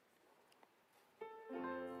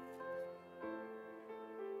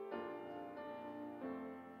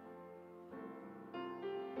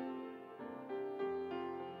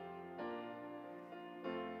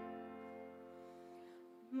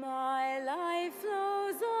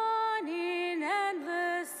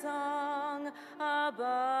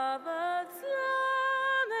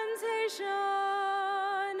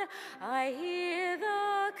I hear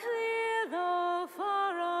the clear, though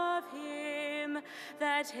far of hymn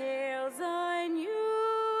that hails a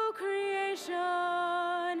new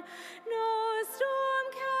creation. No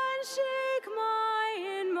storm can shake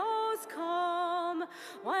my inmost calm,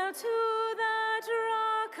 while to that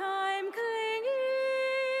rock I'm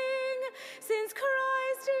clinging, since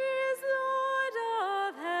Christ is Lord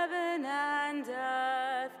of heaven and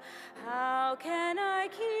earth. How can I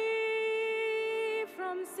keep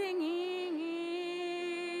from singing?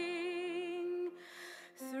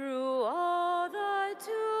 Through all the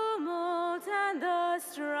tumult and the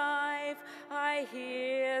strife, I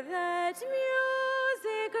hear that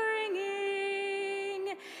music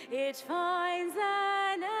ringing. It finds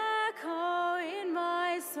an echo in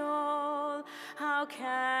my soul. How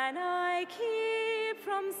can I keep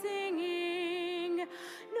from singing?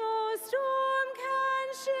 No storm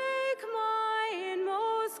can shake my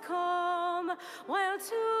inmost calm, while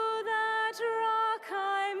to that rock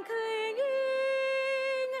I'm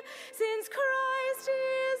clinging, since Christ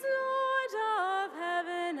is Lord of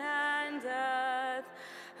heaven and earth.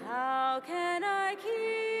 How can I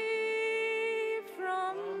keep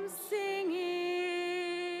from singing?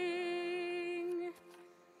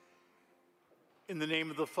 In the name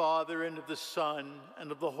of the Father, and of the Son,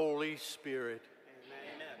 and of the Holy Spirit.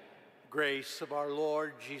 Amen. The grace of our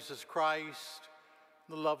Lord Jesus Christ,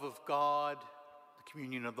 the love of God, the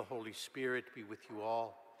communion of the Holy Spirit be with you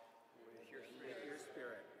all. With your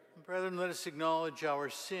spirit. Brethren, let us acknowledge our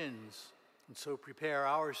sins and so prepare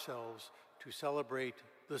ourselves to celebrate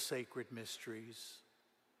the sacred mysteries.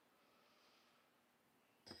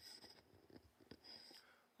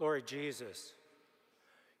 Lord Jesus,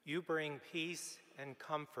 you bring peace and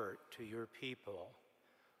comfort to your people.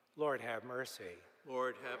 Lord, have mercy.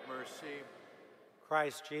 Lord, have mercy.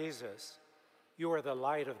 Christ Jesus, you are the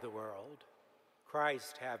light of the world.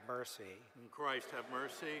 Christ, have mercy. And Christ, have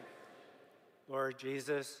mercy. Lord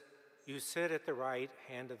Jesus, you sit at the right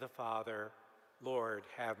hand of the Father. Lord,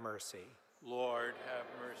 have mercy. Lord, have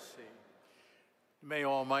mercy. May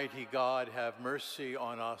Almighty God have mercy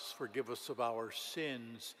on us, forgive us of our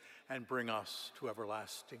sins, and bring us to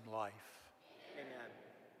everlasting life. Amen.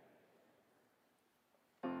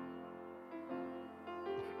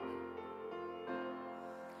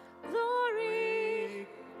 Glory,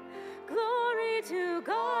 glory to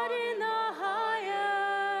God in the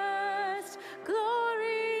highest.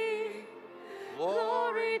 Glory,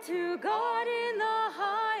 glory to God in the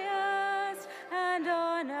highest, and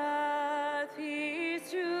on earth peace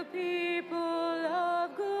to people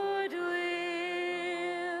of good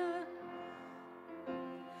will.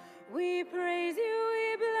 We praise you,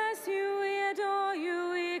 we bless you, we adore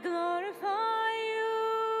you, we glorify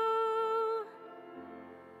you.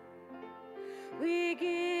 We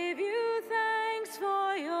give you thanks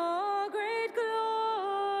for your great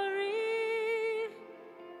glory.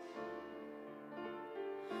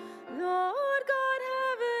 Lord God,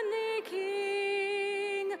 heavenly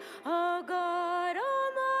King, O God,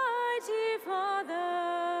 Almighty Father,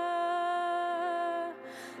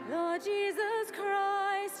 Lord Jesus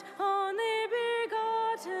Christ, only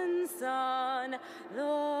begotten Son,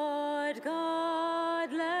 Lord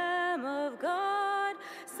God, Lamb of God,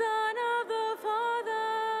 Son of the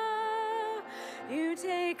Father, you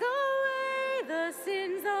take away the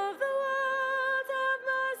sins of the world, have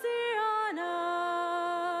mercy on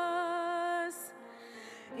us.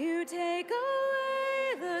 You take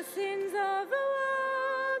away the sins of the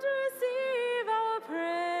world, receive our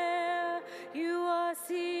prayer. You are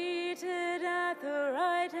seated at the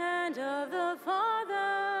right hand of the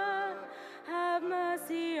Father, have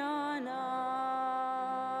mercy on us.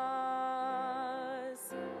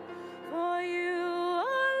 For you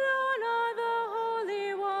alone are the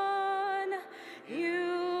Holy One,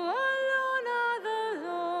 you alone are the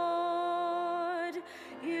Lord,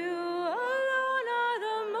 you alone are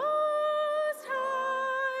the Most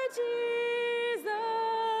High,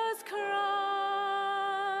 Jesus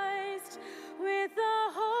Christ, with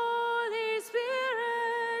the Holy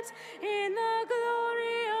Spirit, in the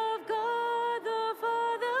glory of God the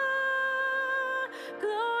Father.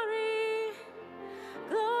 Glory,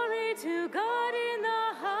 glory to God in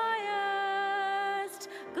the highest.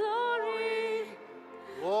 Glory,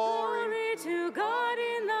 glory to God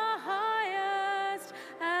in the highest,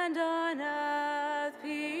 and on earth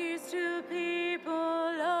peace to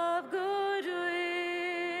people of good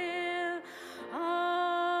will. Amen.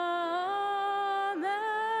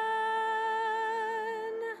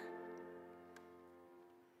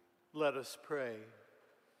 Let us pray.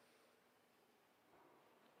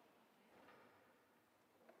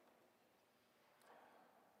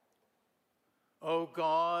 O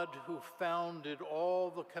God, who founded all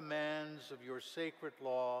the commands of your sacred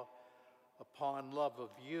law upon love of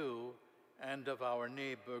you and of our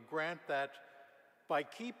neighbor, grant that by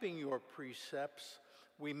keeping your precepts,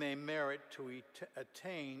 we may merit to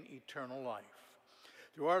attain eternal life.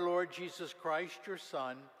 Through our Lord Jesus Christ, your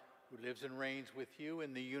Son, who lives and reigns with you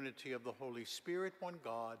in the unity of the Holy Spirit, one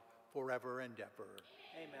God, forever and ever.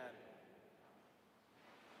 Amen.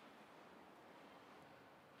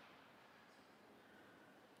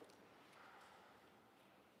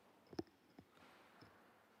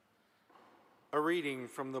 A reading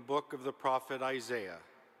from the book of the prophet Isaiah.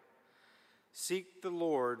 Seek the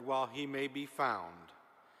Lord while he may be found.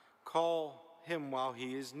 Call him while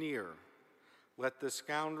he is near. Let the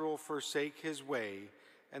scoundrel forsake his way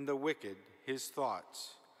and the wicked his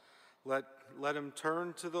thoughts. Let him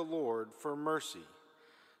turn to the Lord for mercy,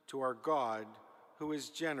 to our God who is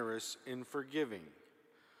generous in forgiving.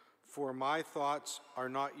 For my thoughts are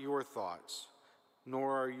not your thoughts,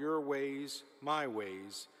 nor are your ways my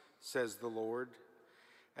ways, says the Lord.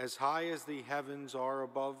 As high as the heavens are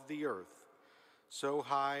above the earth, so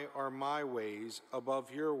high are my ways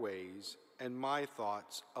above your ways, and my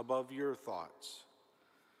thoughts above your thoughts.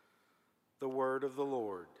 The word of the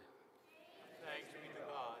Lord. Thanks be to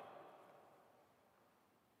God.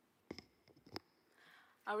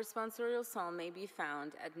 Our responsorial psalm may be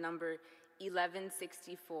found at number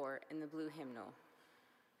 1164 in the blue hymnal.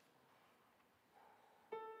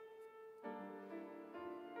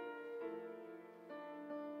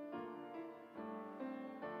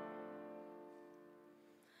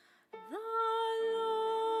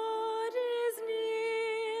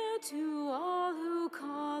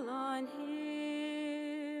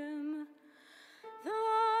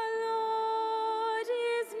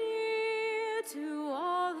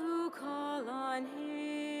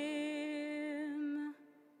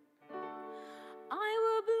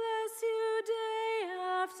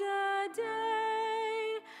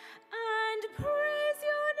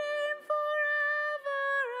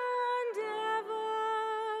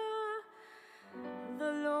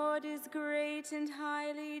 And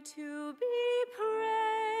highly to be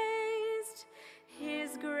praised.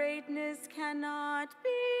 His greatness cannot be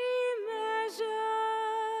measured.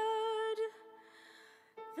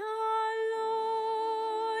 The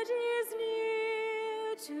Lord is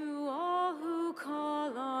near to all who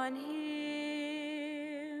call on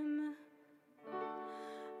him.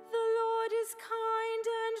 The Lord is kind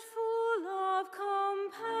and full of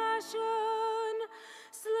compassion,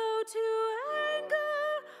 slow to anger,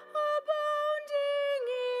 abounding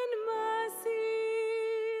in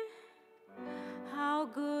mercy. How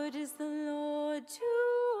good is the Lord to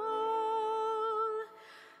all,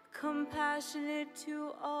 compassionate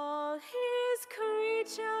to all his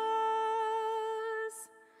creatures.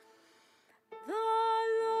 The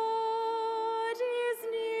Lord is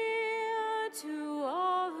near to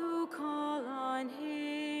all who call on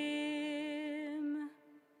him.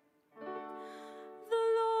 The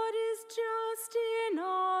Lord is just in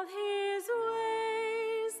all his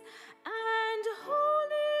ways and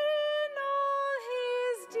holy in all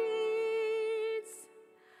his deeds.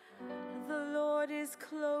 The Lord is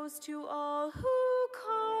close to all who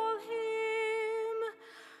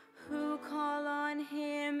call on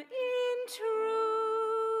him in truth.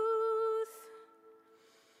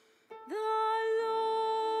 The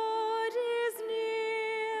Lord is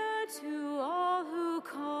near to all who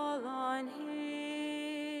call on him.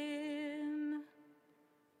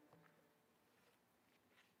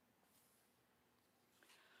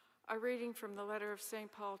 A reading from the letter of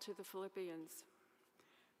St. Paul to the Philippians.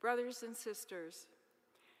 Brothers and sisters,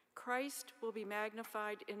 Christ will be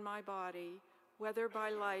magnified in my body, whether by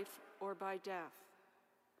life or by death.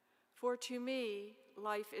 For to me,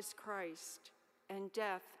 life is Christ, and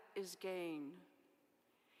death is gain.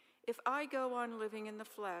 If I go on living in the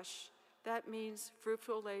flesh, that means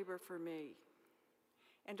fruitful labor for me,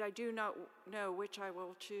 and I do not know which I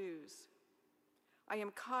will choose. I am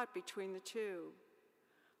caught between the two.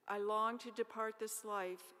 I long to depart this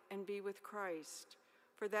life and be with Christ,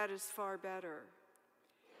 for that is far better.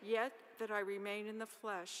 Yet that I remain in the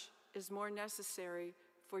flesh is more necessary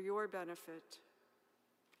for your benefit.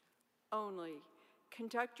 Only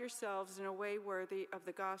conduct yourselves in a way worthy of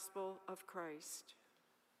the gospel of Christ.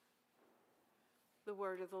 The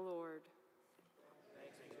word of the Lord.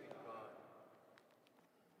 Thanks be to God.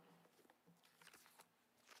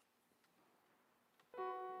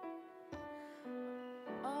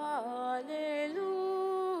 Alleluia,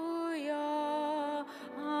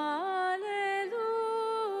 alleluia,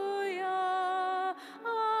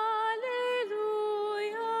 alleluia,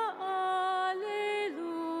 alleluia,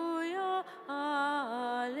 alleluia.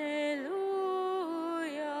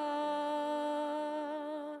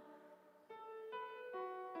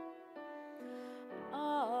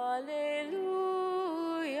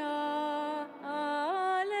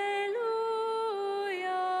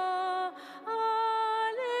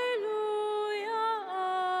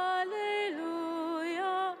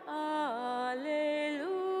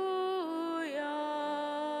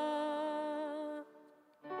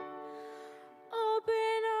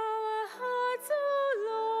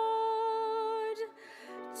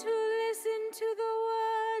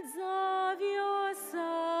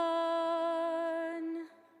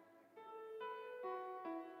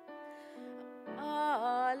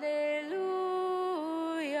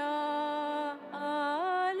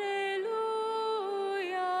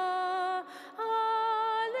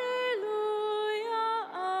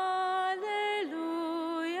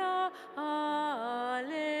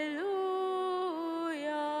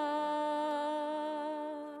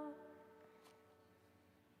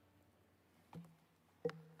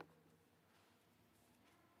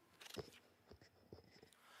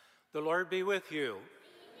 The Lord be with you.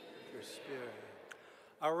 Your spirit.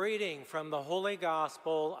 A reading from the Holy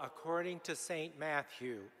Gospel according to St.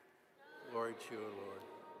 Matthew. Glory to you, Lord.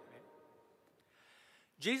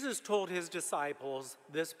 Jesus told his disciples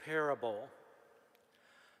this parable.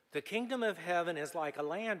 The kingdom of heaven is like a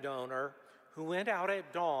landowner who went out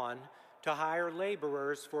at dawn to hire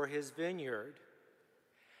laborers for his vineyard.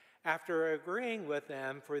 After agreeing with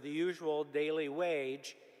them for the usual daily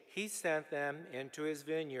wage, he sent them into his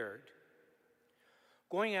vineyard.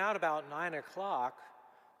 Going out about 9 o'clock,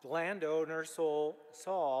 the landowner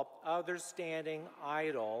saw others standing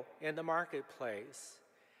idle in the marketplace,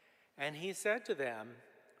 and he said to them,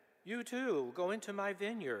 "You too, go into my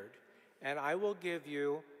vineyard, and I will give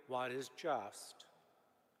you what is just."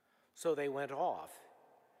 So they went off,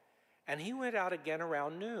 and he went out again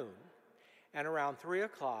around noon, and around 3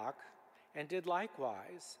 o'clock, and did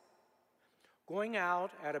likewise. Going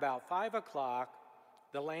out at about 5 o'clock,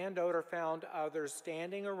 the landowner found others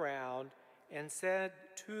standing around and said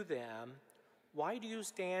to them, "Why do you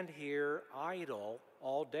stand here idle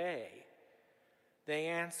all day?" They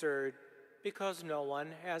answered, "Because no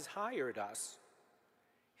one has hired us."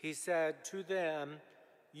 He said to them,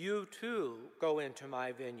 "You too go into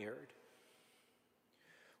my vineyard."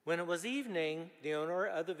 When it was evening, the owner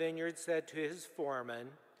of the vineyard said to his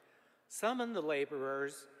foreman, "Summon the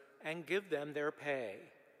laborers and give them their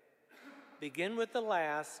pay. Begin with the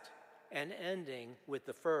last and ending with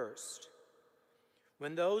the first."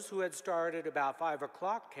 When those who had started about 5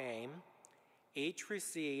 o'clock came, each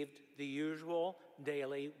received the usual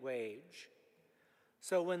daily wage.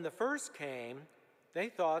 So when the first came, they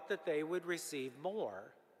thought that they would receive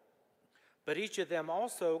more. But each of them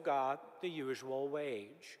also got the usual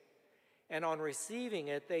wage. And on receiving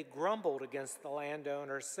it, they grumbled against the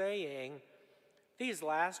landowner, saying, "These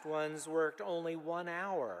last ones worked only 1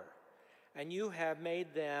 hour, and you have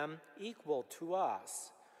made them equal to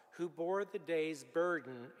us, who bore the day's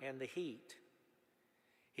burden and the heat."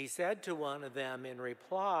 He said to one of them in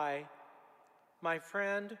reply, "My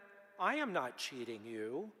friend, I am not cheating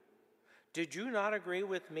you. Did you not agree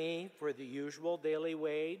with me for the usual daily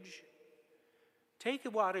wage? Take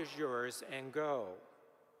what is yours and go.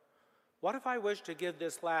 What if I wish to give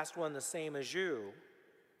this last one the same as you?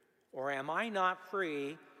 Or am I not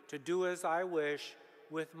free to do as I wish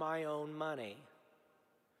with my own money?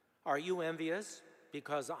 Are you envious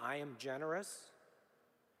because I am generous?"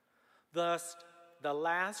 Thus, the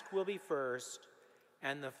last will be first,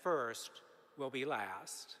 and the first will be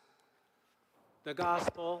last. The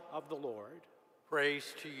Gospel of the Lord.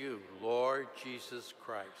 Praise to you, Lord Jesus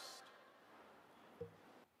Christ.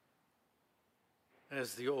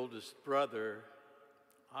 As the oldest brother,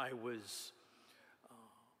 I was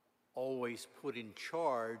always put in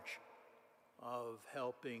charge of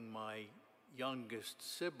helping my youngest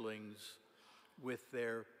siblings with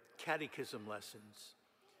their catechism lessons.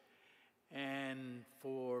 And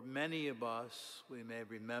for many of us, we may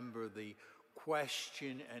remember the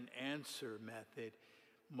question and answer method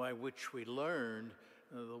by which we learned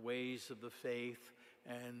the ways of the faith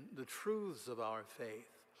and the truths of our faith.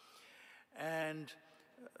 And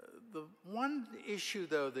the one issue,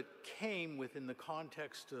 though, that came within the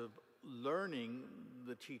context of learning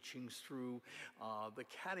the teachings through the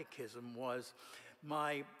catechism was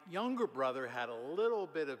my younger brother had a little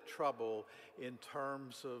bit of trouble in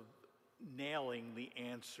terms of nailing the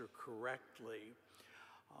answer correctly.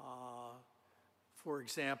 For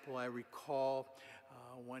example, I recall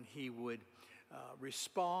when he would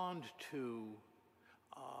respond to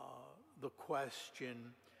the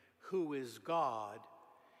question, "Who is God?"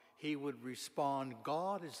 he would respond,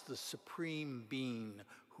 "God is the supreme being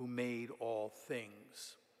who made all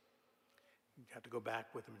things." You have to go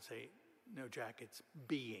back with him and say, "No, Jack, it's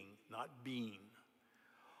being, not being."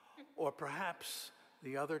 Or perhaps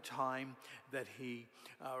the other time that he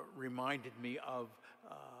reminded me of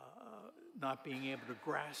not being able to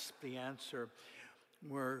grasp the answer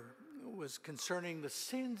was concerning the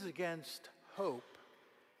sins against hope.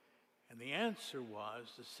 And the answer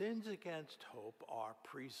was, the sins against hope are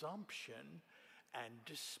presumption and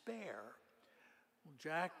despair.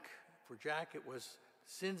 Well, for Jack, it was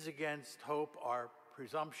sins against hope are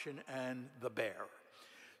presumption and the bear.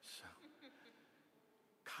 So,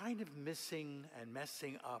 kind of missing and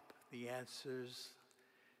messing up the answers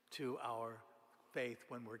to our faith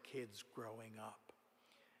when we're kids growing up.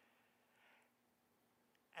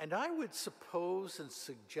 And I would suppose and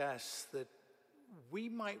suggest that we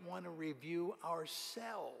might want to review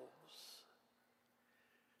ourselves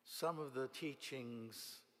some of the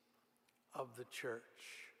teachings of the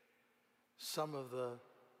church, some of the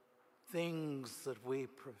things that we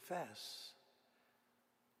profess.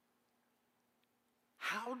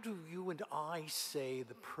 how do you and I say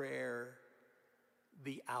the prayer,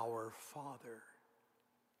 the Our Father?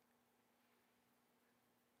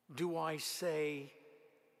 Do I say,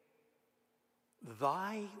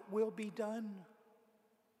 Thy will be done?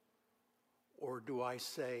 Or do I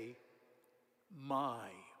say, My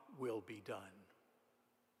will be done?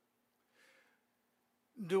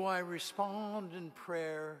 Do I respond in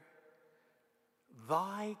prayer,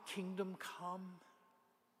 Thy kingdom come?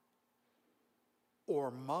 Or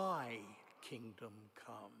my kingdom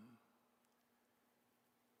come?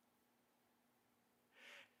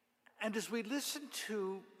 And as we listen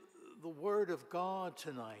to the word of God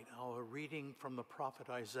tonight, our reading from the prophet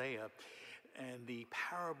Isaiah and the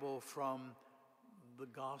parable from the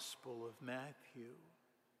Gospel of Matthew,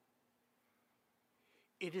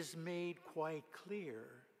 it is made quite clear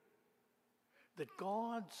that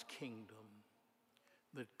God's kingdom,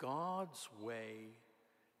 that God's way,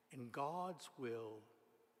 and God's will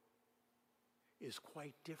is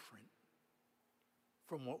quite different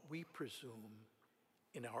from what we presume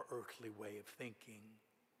in our earthly way of thinking.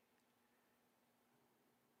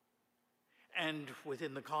 And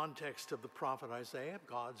within the context of the prophet Isaiah,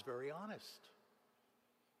 God's very honest.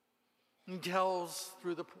 He tells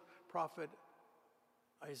through the prophet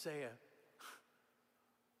Isaiah,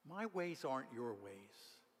 my ways aren't your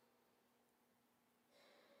ways.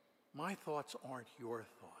 My thoughts aren't your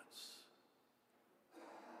thoughts.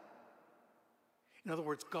 In other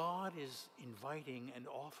words, God is inviting and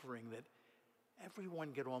offering that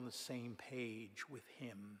everyone get on the same page with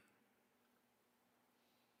him.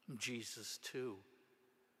 Jesus, too,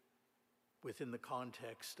 within the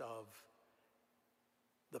context of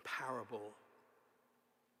the parable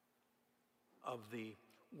of the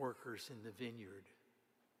workers in the vineyard.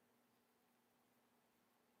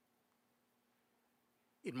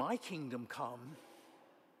 In my kingdom come,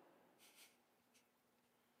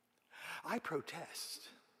 I protest.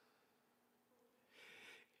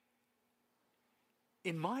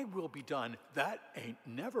 In my will be done, that ain't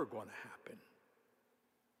never going to happen.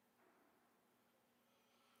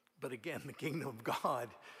 But again, the kingdom of God,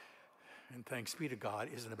 and thanks be to God,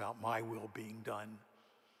 isn't about my will being done,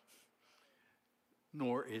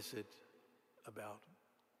 nor is it about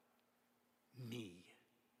me,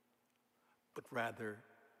 but rather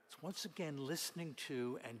it's once again listening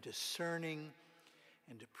to and discerning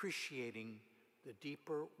and appreciating the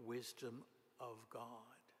deeper wisdom of God.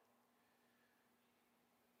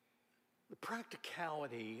 The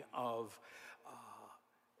practicality of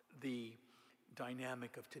the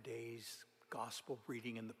dynamic of today's gospel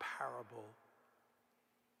reading in the parable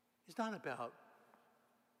is not about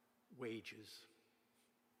wages.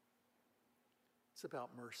 It's about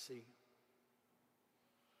mercy.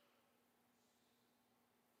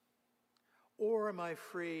 Or am I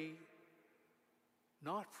free,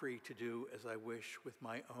 not free to do as I wish with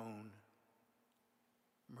my own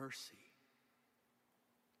mercy?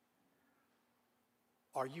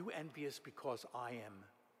 Are you envious because I am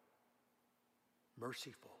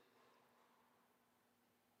merciful?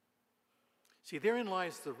 See, therein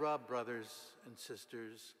lies the rub, brothers and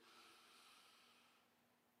sisters.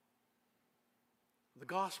 The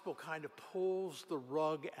gospel kind of pulls the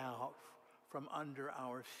rug out from under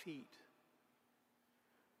our feet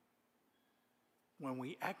when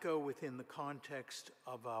we echo within the context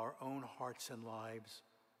of our own hearts and lives,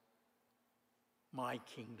 my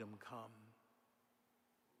kingdom come,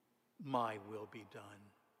 my will be done.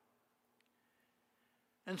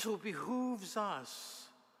 And so it behooves us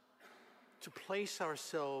to place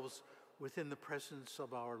ourselves within the presence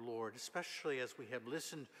of our Lord, especially as we have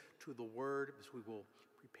listened to the word, as we will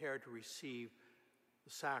prepare to receive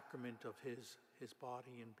the sacrament of his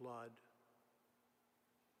body and blood.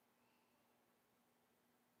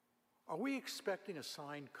 Are we expecting a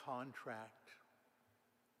signed contract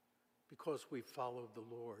because we followed the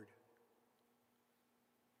Lord?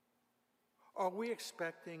 Are we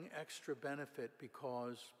expecting extra benefit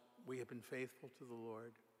because we have been faithful to the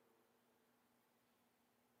Lord?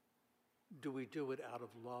 Do we do it out of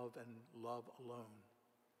love and love alone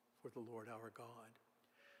for the Lord our God?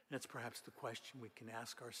 And that's perhaps the question we can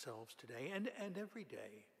ask ourselves today and every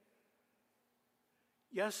day.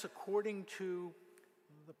 Yes, according to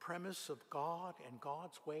the premise of God and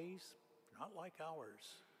God's ways, not like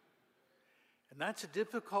ours. And that's a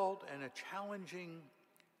difficult and a challenging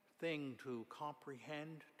thing to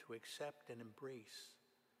comprehend, to accept, and embrace.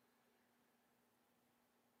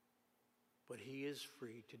 But he is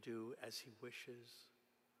free to do as he wishes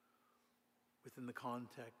within the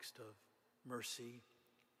context of mercy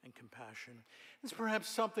and compassion. It's perhaps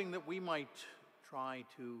something that we might try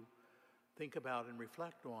to think about and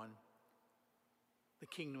reflect on. The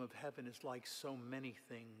kingdom of heaven is like so many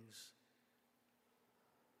things.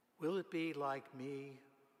 Will it be like me,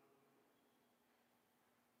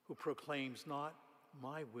 who proclaims not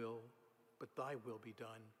my will, but thy will be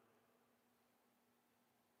done?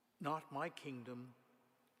 Not my kingdom,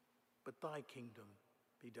 but thy kingdom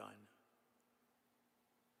be done.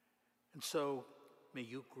 And so, may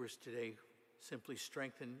Eucharist today simply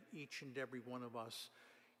strengthen each and every one of us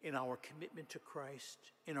in our commitment to Christ,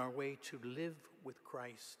 in our way to live with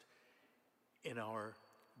Christ, in our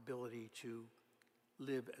ability to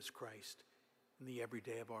live as Christ in the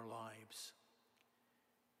everyday of our lives.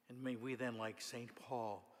 And may we then, like St.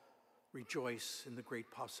 Paul, rejoice in the great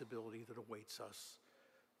possibility that awaits us,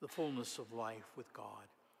 the fullness of life with God,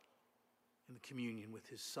 in the communion with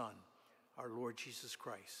his Son, our Lord Jesus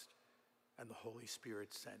Christ, and the Holy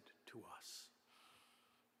Spirit sent to us.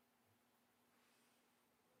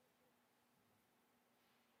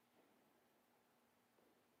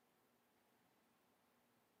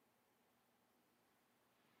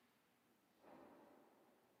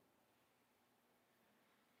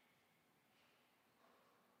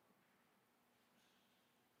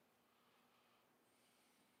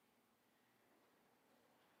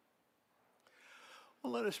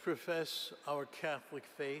 Well, let us profess our Catholic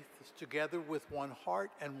faith as together with one heart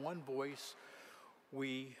and one voice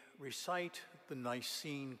we recite the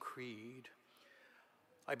Nicene Creed.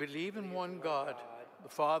 I believe in one God, the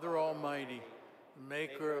Father Almighty, the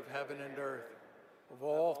maker of heaven and earth, of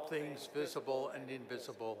all things visible and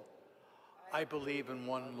invisible. I believe in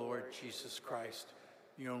one Lord Jesus Christ,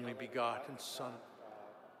 the only begotten Son,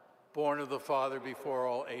 born of the Father before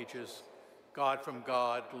all ages, God from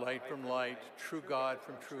God, light from light, true God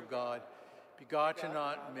from true God, begotten,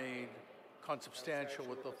 not made, consubstantial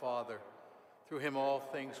with the Father. Through him all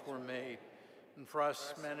things were made, and for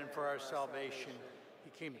us men and for our salvation, he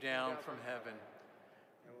came down from heaven.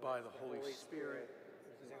 And by the Holy Spirit,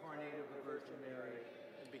 was incarnated of the Virgin Mary,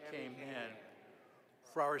 and became man.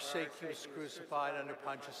 For our sake he was crucified under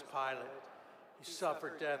Pontius Pilate. He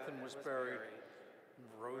suffered death and was buried,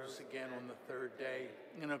 rose again on the third day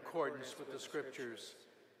in accordance with the Scriptures.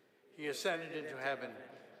 He ascended into heaven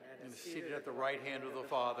and is seated at the right hand of the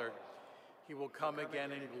Father. He will come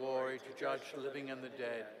again in glory to judge the living and the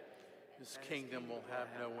dead. His kingdom will have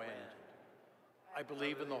no end. I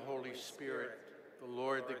believe in the Holy Spirit, the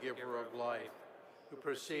Lord, the giver of life, who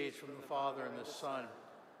proceeds from the Father and the Son,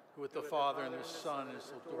 who with the Father and the Son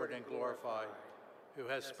is adored and glorified, who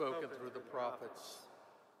has spoken through the prophets.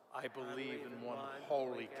 I believe in one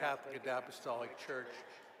holy Catholic and Apostolic Church.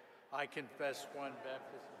 I confess one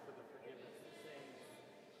baptism for the forgiveness of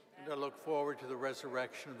sins, and I look forward to the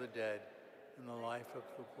resurrection of the dead and the life of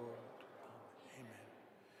the world. Amen.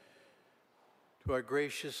 To our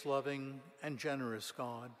gracious, loving, and generous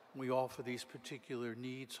God, we offer these particular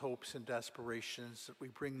needs, hopes, and aspirations that we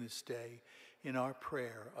bring this day in our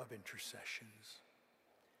prayer of intercessions.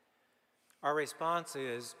 Our response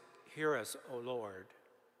is, "Hear us, O Lord."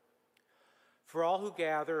 For all who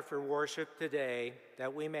gather for worship today,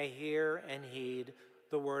 that we may hear and heed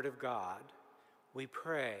the word of God, we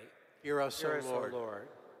pray. Hear us, O Lord.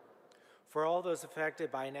 For all those affected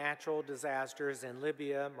by natural disasters in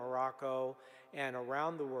Libya, Morocco, and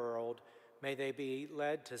around the world, may they be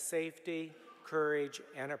led to safety, courage,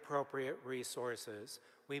 and appropriate resources.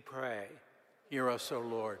 We pray. Hear us, O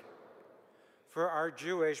Lord. For our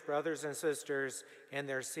Jewish brothers and sisters in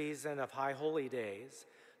their season of high holy days,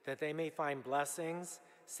 that they may find blessings,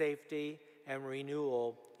 safety, and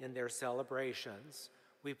renewal in their celebrations,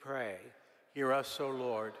 we pray. Hear us, O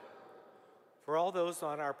Lord. For all those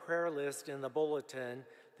on our prayer list in the bulletin,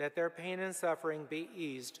 that their pain and suffering be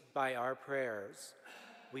eased by our prayers,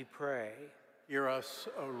 we pray. Hear us,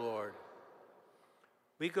 O Lord.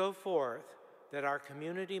 We go forth that our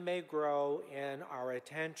community may grow in our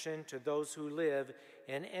attention to those who live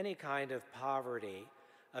in any kind of poverty,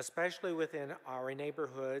 especially within our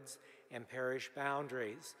neighborhoods and parish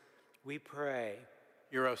boundaries. We pray.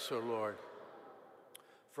 Hear us, O Lord.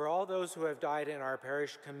 For all those who have died in our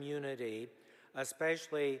parish community,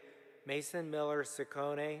 especially Mason Miller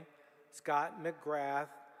Ciccone, Scott McGrath,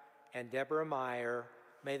 and Deborah Meyer,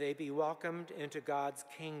 may they be welcomed into God's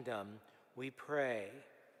kingdom, we pray.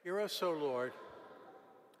 Hear us, O Lord.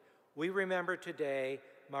 We remember today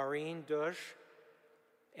Maureen Dush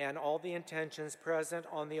and all the intentions present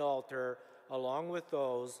on the altar, along with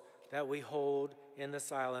those that we hold in the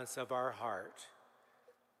silence of our heart.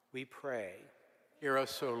 We pray. Hear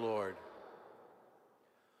us, O Lord.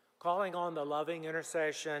 Calling on the loving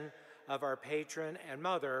intercession of our patron and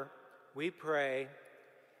mother, we pray.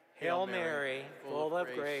 Hail Mary, full of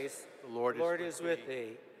grace, the Lord is with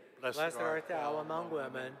thee. Blessed art thou among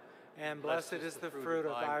women, and blessed is the fruit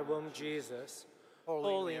of thy womb, Jesus.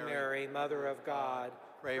 Holy Mary, Mother of God,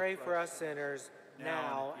 pray for us sinners,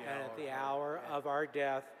 now and at the hour of our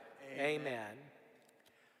death. Amen.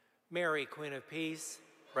 Mary, Queen of Peace,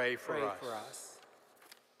 Pray for pray us. for us.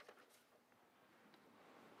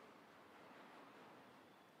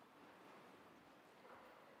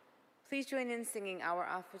 Please join in singing our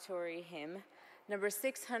offertory hymn, number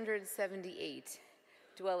 678,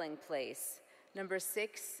 Dwelling Place, number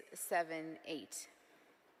 678.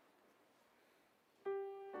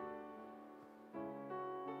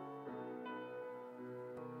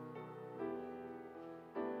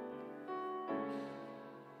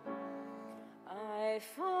 I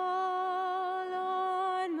fall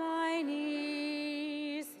on my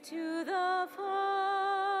knees to the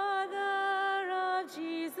Father of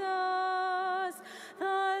Jesus,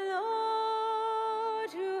 the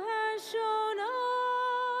Lord who has shown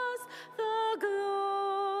us the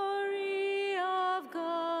glory of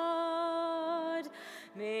God.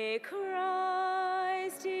 May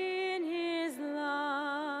Christ in his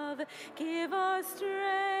love give us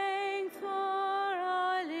strength for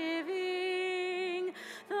our living,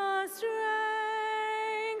 the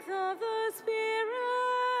strength of the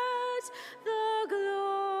Spirit, the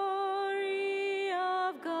glory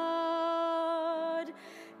of God.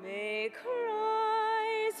 May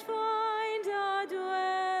Christ find a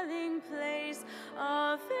dwelling place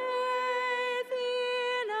of faith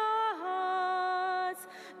in our hearts.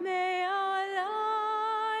 May our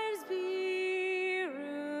lives be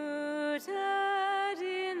rooted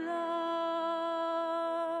in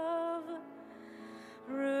love,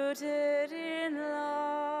 rooted in love.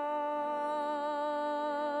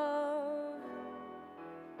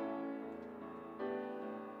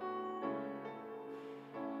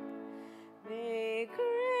 May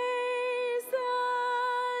grace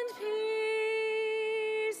and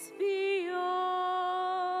peace be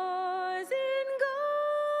yours in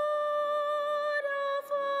God our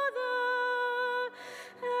Father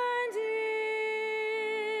and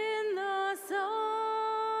in the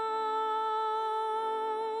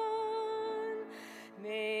Son.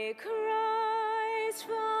 May Christ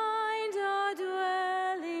find a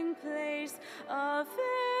dwelling place of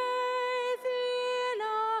faith in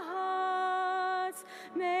our hearts.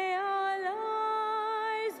 May our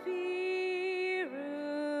lives be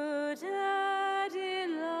rooted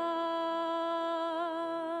in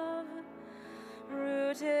love,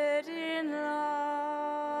 rooted in love.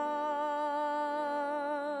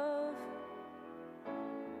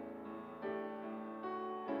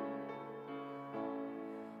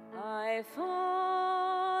 I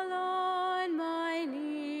fall on my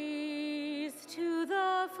knees to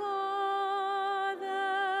the Father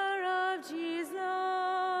of Jesus,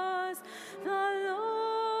 the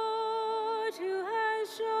Lord who has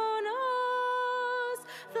shown us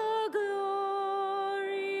the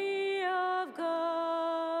glory of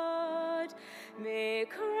God. May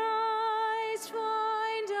Christ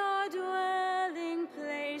find a dwelling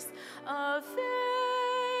place of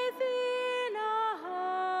faith in our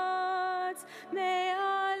hearts. May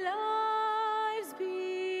our lives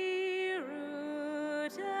be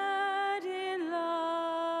rooted in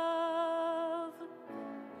love,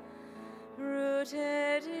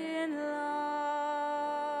 rooted in love.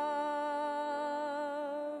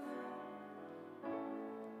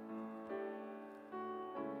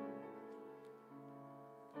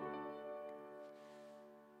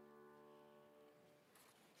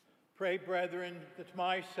 Pray, brethren, that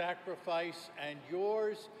my sacrifice and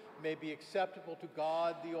yours may be acceptable to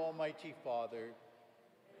God, the Almighty Father.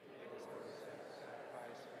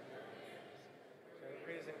 For the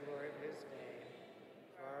praise and glory of his name,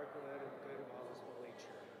 for our good and the good of all his holy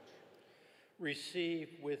church. Receive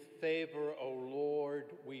with favor, O Lord,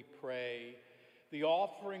 we pray, the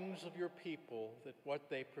offerings of your people, that what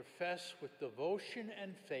they profess with devotion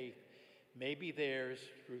and faith may be theirs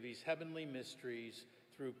through these heavenly mysteries,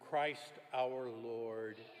 through Christ our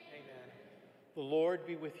Lord. Amen. The Lord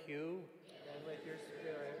be with you. And with your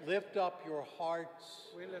spirit, Lift up your hearts.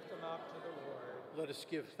 we lift them up to the Lord. Let us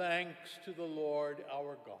give thanks to the Lord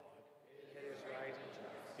our God. It is right and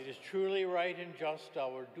just. It is truly right and just,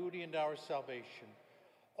 our duty and our salvation,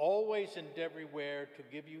 always and everywhere to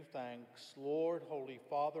give you thanks, Lord, Holy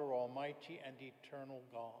Father, Almighty and eternal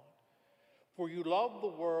God. For you loved the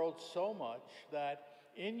world so much that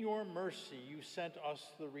in your mercy you sent us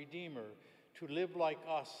the Redeemer to live like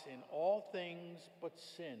us in all things but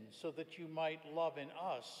sin, so that you might love in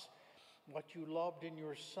us what you loved in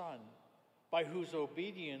your Son, by whose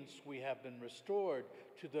obedience we have been restored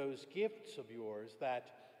to those gifts of yours, that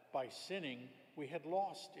by sinning we had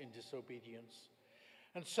lost in disobedience.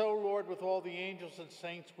 And so, Lord, with all the angels and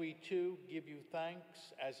saints, we too give you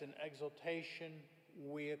thanks as in exaltation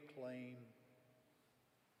we acclaim.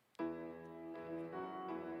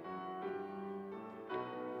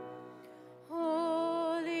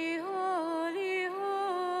 Holy, holy,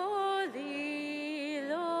 holy,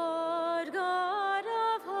 Lord God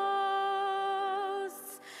of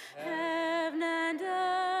hosts, heaven and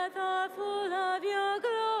earth are full of your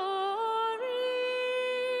glory.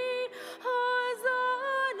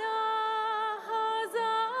 Hosanna,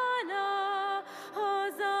 Hosanna,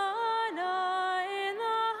 Hosanna in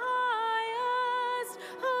the highest.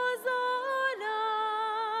 Hosanna,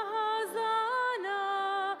 Hosanna,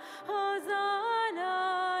 Hosanna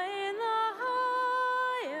in the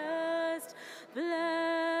highest.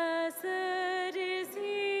 Blessed is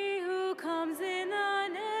he who comes in the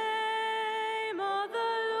name of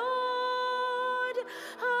the Lord.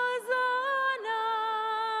 Hosanna,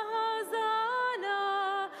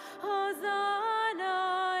 Hosanna, Hosanna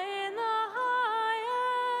in the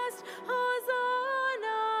highest.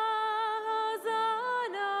 Hosanna,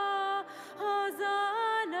 Hosanna,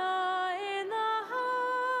 Hosanna in the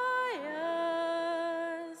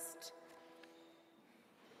highest.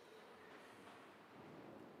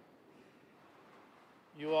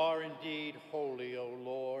 You are indeed holy, O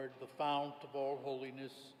Lord, the fount of all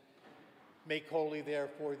holiness. Make holy,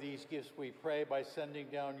 therefore, these gifts, we pray, by sending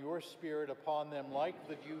down your Spirit upon them like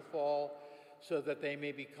the dewfall, so that they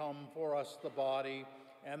may become for us the body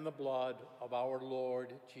and the blood of our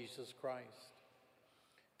Lord Jesus Christ.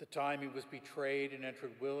 The time he was betrayed and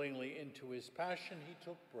entered willingly into his passion, he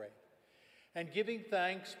took bread, and giving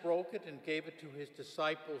thanks, broke it and gave it to his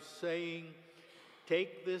disciples, saying,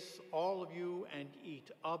 "Take this, all of you, and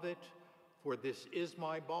eat of it, for this is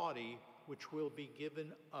my body, which will be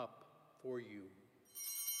given up for you."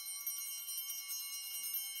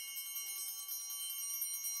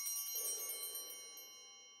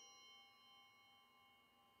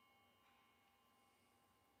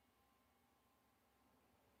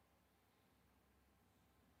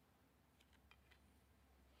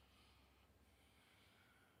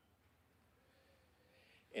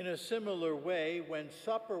 In a similar way, when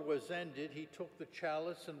supper was ended, he took the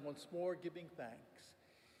chalice, and once more giving thanks,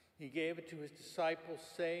 he gave it to his disciples,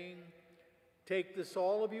 saying, "Take this,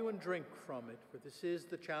 all of you, and drink from it, for this is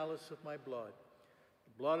the chalice of my blood,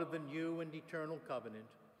 the blood of the new and eternal covenant,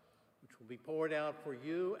 which will be poured out for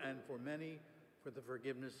you and for many for the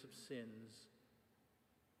forgiveness of sins.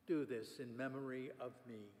 Do this in memory of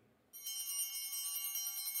me."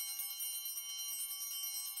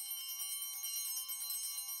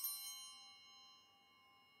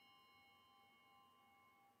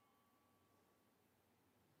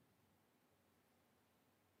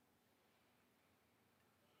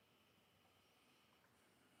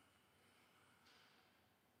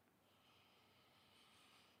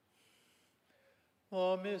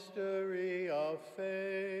 A mystery of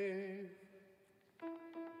faith.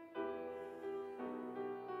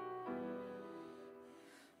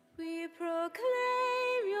 We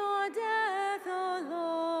proclaim your death, O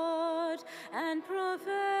Lord, and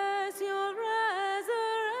profess your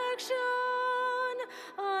resurrection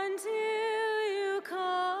until you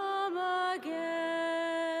come again.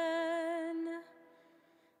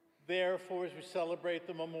 Therefore, as we celebrate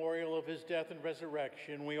the memorial of his death and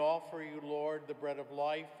resurrection, we offer you, Lord, the bread of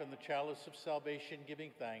life and the chalice of salvation,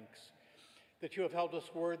 giving thanks that you have held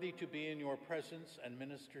us worthy to be in your presence and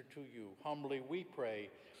minister to you. Humbly we pray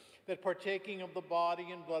that, partaking of the body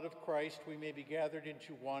and blood of Christ, we may be gathered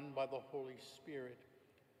into one by the Holy Spirit.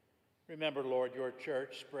 Remember, Lord, your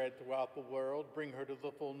church spread throughout the world. Bring her to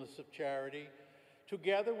the fullness of charity,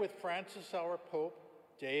 together with Francis, our Pope,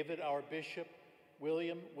 David, our Bishop,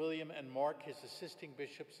 William and Mark, his assisting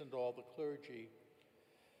bishops, and all the clergy.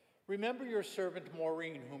 Remember your servant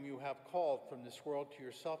Maureen, whom you have called from this world to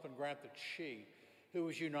yourself, and grant that she, who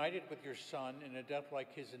was united with your Son in a death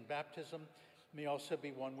like his in baptism, may also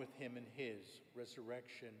be one with him in his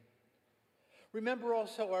resurrection. Remember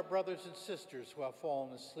also our brothers and sisters who have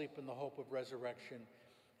fallen asleep in the hope of resurrection,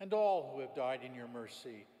 and all who have died in your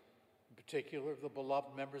mercy, in particular the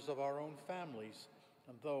beloved members of our own families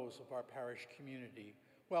and those of our parish community.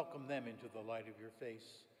 Welcome them into the light of your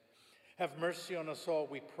face. Have mercy on us all,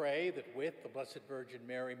 we pray, that with the Blessed Virgin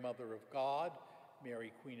Mary, Mother of God,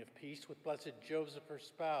 Mary, Queen of Peace, with blessed Joseph, her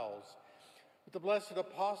spouse, with the blessed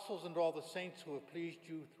apostles and all the saints who have pleased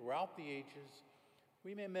you throughout the ages,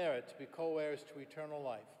 we may merit to be co-heirs to eternal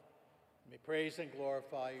life, and may praise and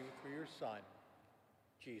glorify you through your Son,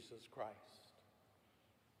 Jesus Christ.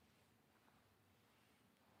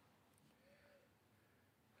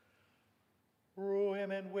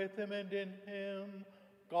 him and with him and in him,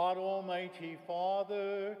 God Almighty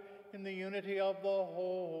Father, in the unity of the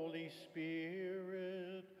Holy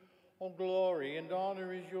Spirit, all glory and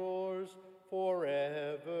honor is yours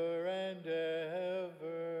forever and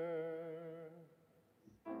ever.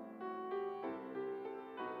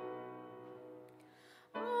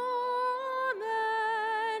 Amen,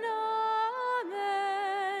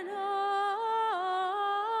 amen, amen,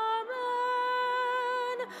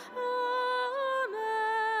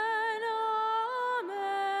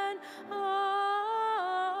 amen,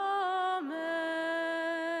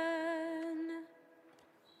 amen.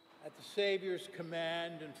 At the Savior's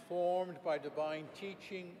command, informed by divine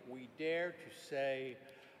teaching, we dare to say,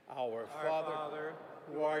 Our Father,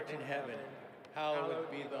 who art in heaven, hallowed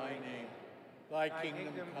be thy name. Thy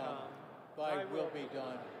kingdom come, thy will be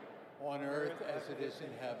done, on earth as it is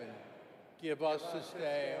in heaven. Give us this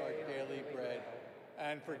day our daily bread,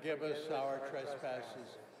 and forgive us our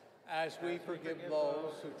trespasses, as we forgive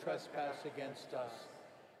those who trespass against us.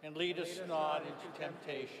 And lead us not into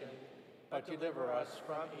temptation, but deliver us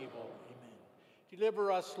from evil. Amen.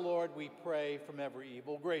 Deliver us, Lord, we pray, from every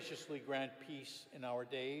evil. Graciously grant peace in our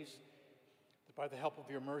days, that by the help of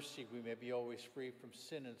your mercy we may be always free from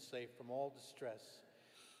sin and safe from all distress,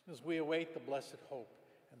 as we await the blessed hope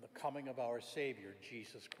and the coming of our Savior,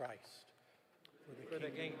 Jesus Christ. For the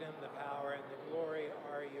kingdom, the power, and the glory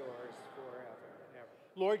are yours forever and ever.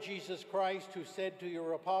 Lord Jesus Christ, who said to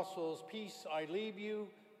your apostles, Peace I leave you,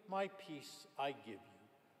 my peace I give you.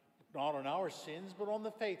 Look not on our sins, but on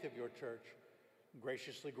the faith of your church.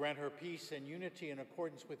 Graciously grant her peace and unity in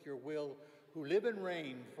accordance with your will, who live and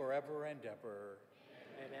reign forever and ever.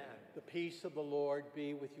 Amen. The peace of the Lord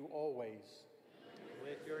be with you always.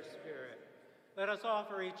 With your spirit, let us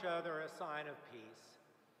offer each other a sign of peace.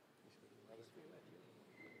 Let us be with you.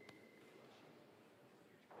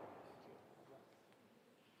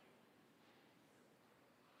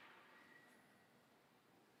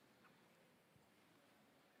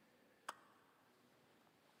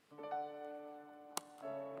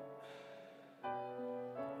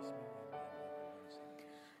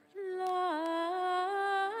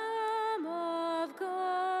 Lamb of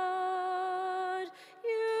God,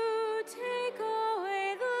 you take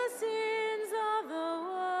away the sins of the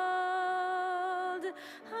world.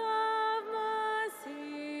 Have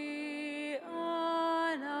mercy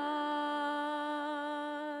on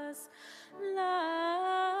us.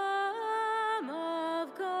 Lamb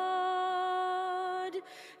of God,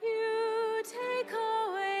 you take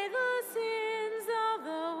away the sins of the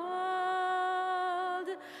world.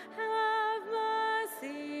 Have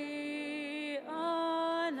mercy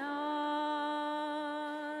on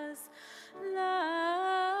us.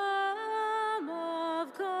 Lamb of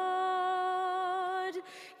God,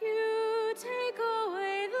 you take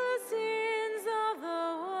away the sins of the world.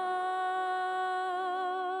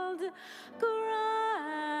 Grant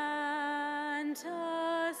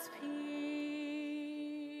us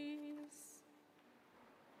peace.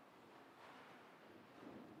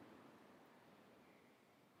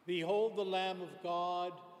 Behold the Lamb of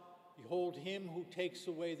God, behold him who takes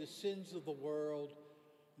away the sins of the world,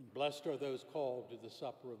 and blessed are those called to the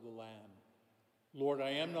supper of the Lamb. Lord, I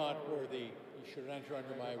am not worthy you should enter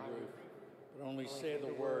under my roof, but only say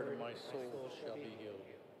the word, and my soul shall be healed.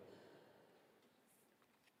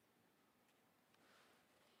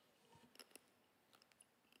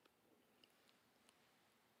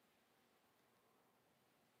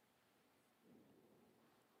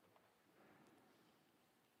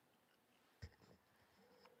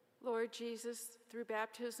 Lord Jesus, through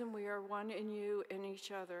baptism we are one in you and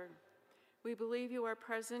each other. We believe you are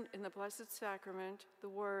present in the Blessed Sacrament, the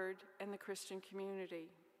Word, and the Christian community.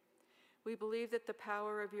 We believe that the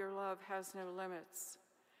power of your love has no limits.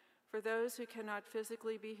 For those who cannot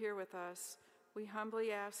physically be here with us, we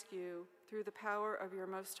humbly ask you, through the power of your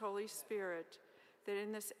most Holy Spirit, that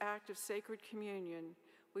in this act of sacred communion,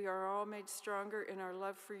 we are all made stronger in our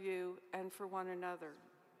love for you and for one another.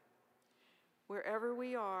 Wherever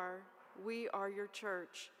we are your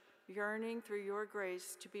church, yearning through your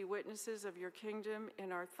grace to be witnesses of your kingdom in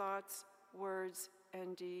our thoughts, words,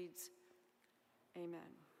 and deeds. Amen.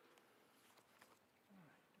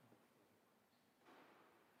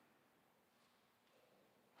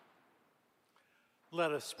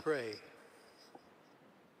 Let us pray.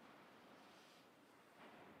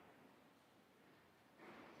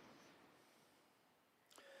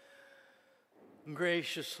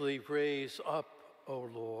 Graciously raise up, O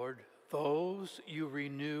Lord, those you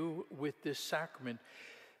renew with this sacrament,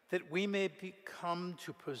 that we may come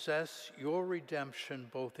to possess your redemption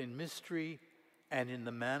both in mystery and in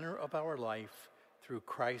the manner of our life, through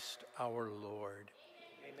Christ our Lord.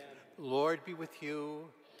 Amen. Lord be with you.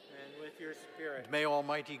 And with your spirit. May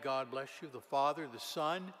Almighty God bless you, the Father, the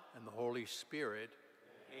Son, and the Holy Spirit.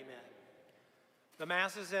 Amen. The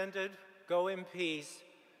Mass is ended. Go in peace,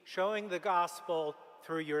 showing the gospel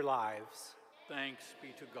through your lives. Thanks be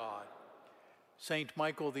to God. Saint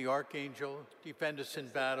Michael the Archangel, defend us in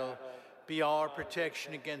battle. Be our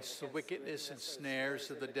protection against the wickedness and snares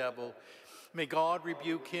of the devil. May God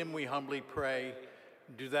rebuke him, we humbly pray.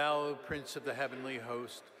 Do thou, O Prince of the heavenly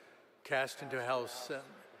host, cast into hell Satan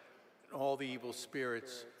and all the evil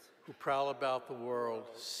spirits who prowl about the world,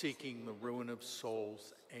 seeking the ruin of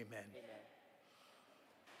souls. Amen.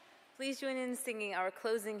 Please join in singing our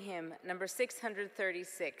closing hymn, number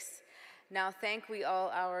 636. Now thank we all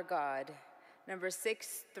our God, number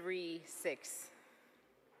 636.